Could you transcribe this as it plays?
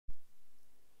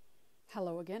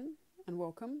Hello again, and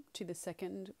welcome to the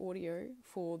second audio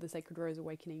for the Sacred Rose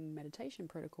Awakening Meditation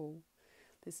Protocol.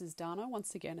 This is Dana,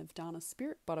 once again, of Dana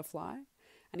Spirit Butterfly.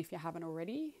 And if you haven't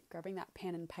already, grabbing that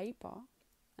pen and paper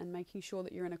and making sure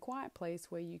that you're in a quiet place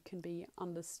where you can be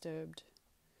undisturbed.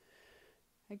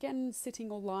 Again, sitting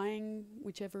or lying,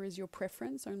 whichever is your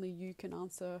preference, only you can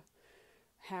answer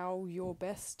how you're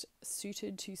best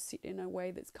suited to sit in a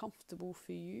way that's comfortable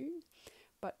for you.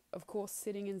 But of course,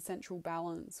 sitting in central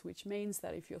balance, which means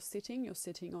that if you're sitting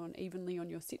on evenly on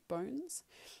your sit bones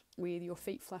with your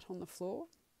feet flat on the floor.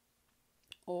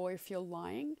 Or if you're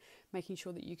lying, making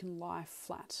sure that you can lie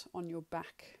flat on your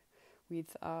back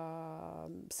with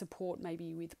support,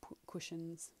 maybe with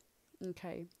cushions.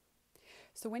 Okay.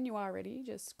 So when you are ready,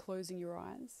 just closing your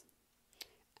eyes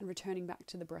and returning back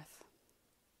to the breath.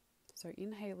 So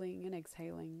inhaling and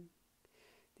exhaling.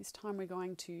 This time we're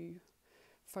going to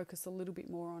focus a little bit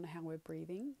more on how we're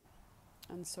breathing.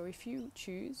 And so if you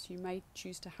choose, you may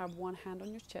choose to have one hand on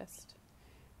your chest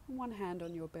and one hand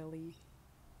on your belly.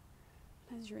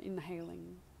 As you're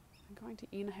inhaling, I'm going to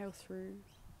inhale through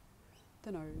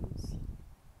the nose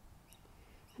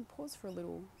and pause for a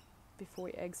little before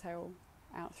we exhale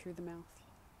out through the mouth.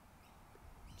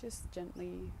 Just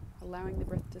gently allowing the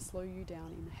breath to slow you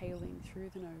down, inhaling through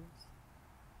the nose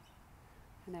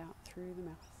and out through the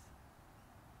mouth.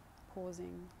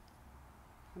 Pausing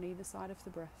on either side of the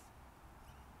breath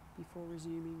before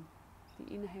resuming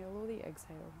the inhale or the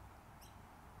exhale.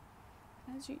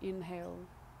 And as you inhale,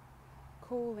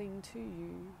 calling to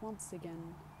you once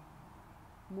again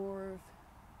more of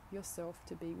yourself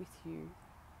to be with you.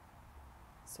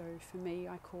 So for me,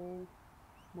 I call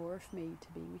more of me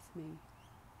to be with me.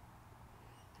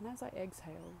 And as I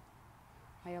exhale,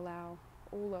 I allow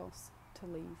all else to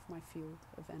leave my field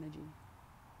of energy.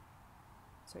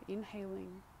 So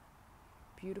inhaling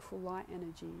beautiful light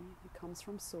energy that comes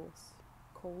from Source,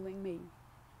 calling me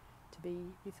to be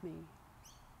with me,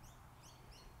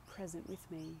 present with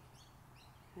me,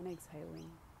 and exhaling,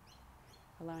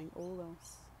 allowing all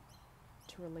else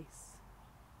to release.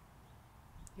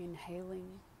 Inhaling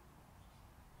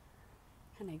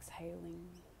and exhaling,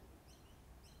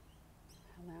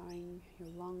 allowing your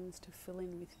lungs to fill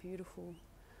in with beautiful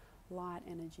light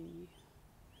energy,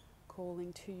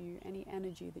 calling to you any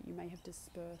energy that you may have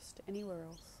dispersed anywhere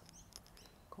else,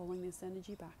 calling this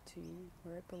energy back to you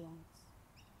where it belongs,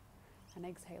 and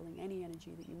exhaling any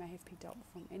energy that you may have picked up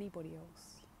from anybody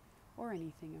else or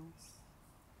anything else,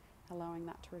 allowing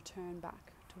that to return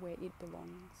back to where it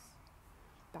belongs,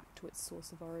 back to its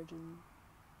source of origin,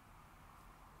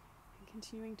 and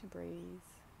continuing to breathe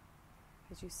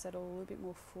as you settle a little bit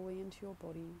more fully into your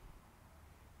body,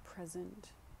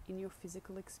 present in your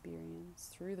physical experience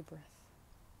through the breath,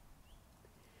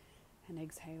 and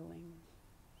exhaling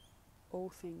all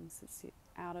things that sit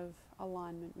out of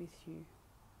alignment with you,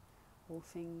 all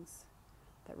things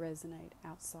that resonate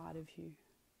outside of you.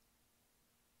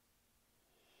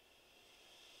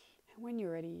 And when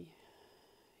you're ready,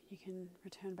 you can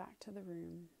return back to the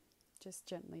room, just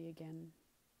gently again,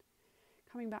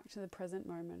 coming back to the present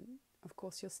moment. Of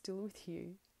course, you're still with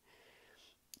you,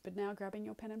 but now grabbing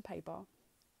your pen and paper.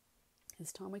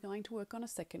 This time we're going to work on a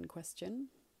second question.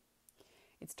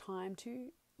 It's time to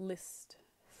list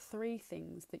 3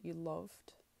 things that you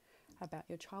loved about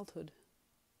your childhood.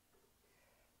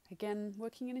 Again,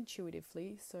 working it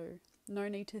intuitively, so no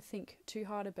need to think too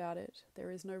hard about it.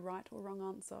 There is no right or wrong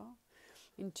answer.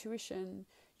 Intuition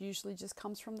usually just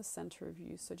comes from the center of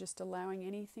you, so just allowing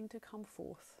anything to come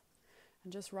forth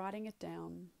and just writing it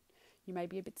down. You may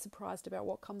be a bit surprised about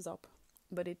what comes up,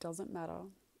 but it doesn't matter.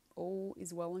 All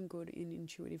is well and good in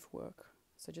intuitive work.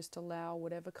 So just allow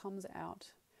whatever comes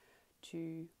out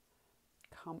to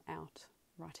come out,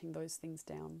 writing those things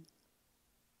down.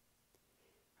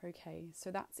 Okay,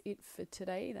 so that's it for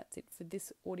today. That's it for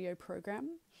this audio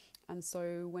program. And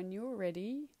so when you're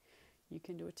ready, you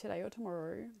can do it today or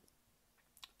tomorrow,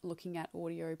 looking at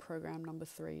audio program number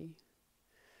 3.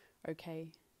 Okay,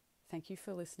 thank you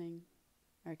for listening.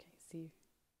 Okay, see you.